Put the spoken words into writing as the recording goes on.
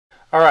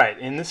Alright,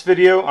 in this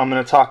video I'm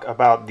going to talk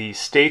about the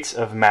states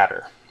of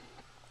matter.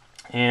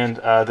 And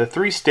the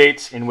three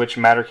states in which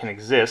matter can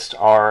exist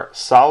are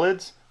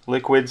solids,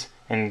 liquids,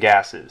 and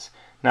gases.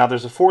 Now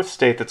there's a fourth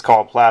state that's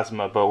called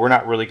plasma, but we're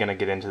not really going to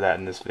get into that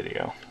in this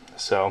video.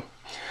 So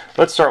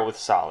let's start with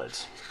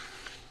solids.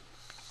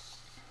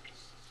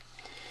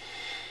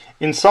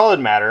 In solid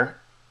matter,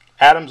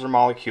 atoms or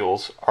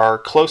molecules are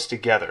close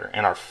together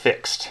and are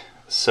fixed.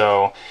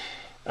 So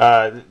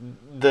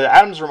the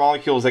atoms or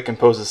molecules that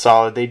compose a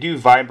solid, they do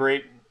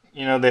vibrate.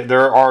 You know,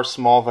 there are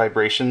small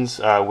vibrations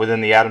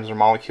within the atoms or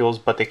molecules,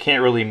 but they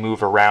can't really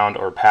move around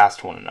or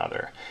past one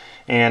another.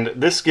 And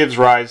this gives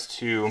rise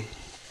to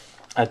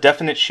a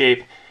definite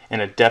shape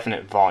and a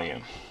definite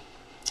volume.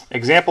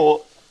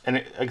 Examples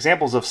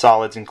of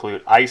solids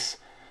include ice,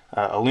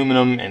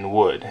 aluminum, and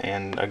wood,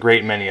 and a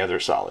great many other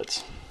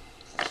solids.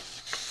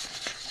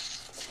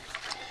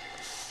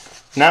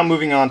 Now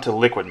moving on to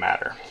liquid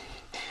matter.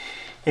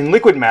 In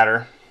liquid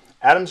matter,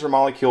 atoms or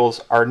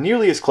molecules are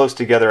nearly as close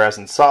together as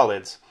in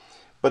solids,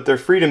 but they're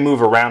free to move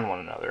around one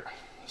another.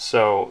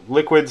 So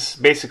liquids,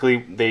 basically,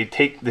 they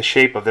take the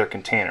shape of their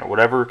container.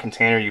 Whatever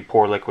container you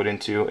pour liquid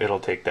into, it'll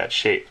take that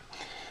shape.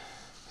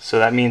 So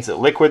that means that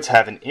liquids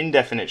have an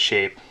indefinite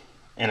shape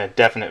and a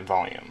definite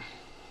volume.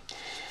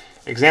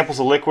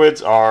 Examples of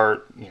liquids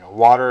are,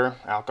 water,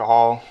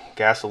 alcohol,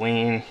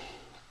 gasoline,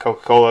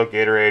 Coca-Cola,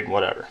 Gatorade,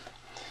 whatever.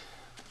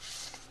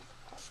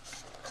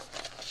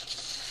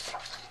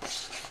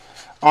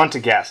 On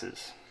to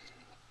gases.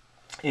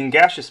 In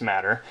gaseous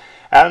matter,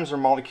 atoms or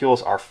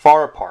molecules are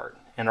far apart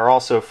and are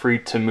also free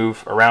to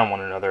move around one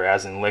another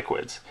as in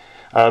liquids.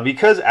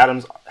 Because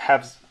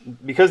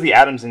the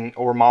atoms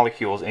or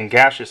molecules in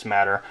gaseous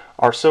matter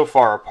are so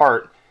far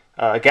apart,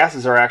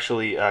 gases are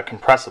actually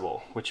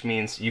compressible, which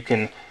means you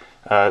can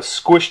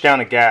squish down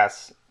a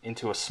gas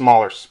into a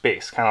smaller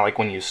space, kind of like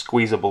when you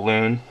squeeze a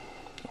balloon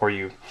or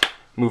you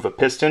move a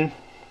piston.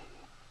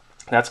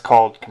 That's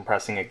called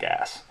compressing a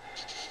gas.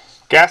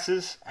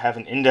 Gases have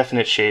an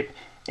indefinite shape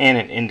and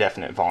an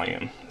indefinite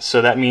volume.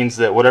 So that means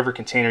that whatever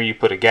container you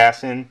put a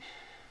gas in,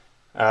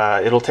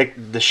 it'll take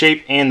the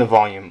shape and the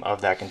volume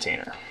of that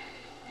container.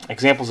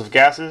 Examples of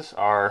gases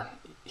are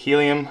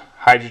helium,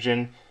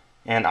 hydrogen,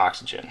 and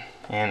oxygen,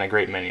 and a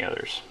great many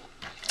others.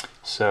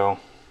 So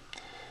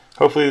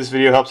hopefully this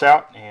video helps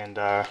out,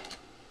 and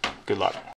good luck.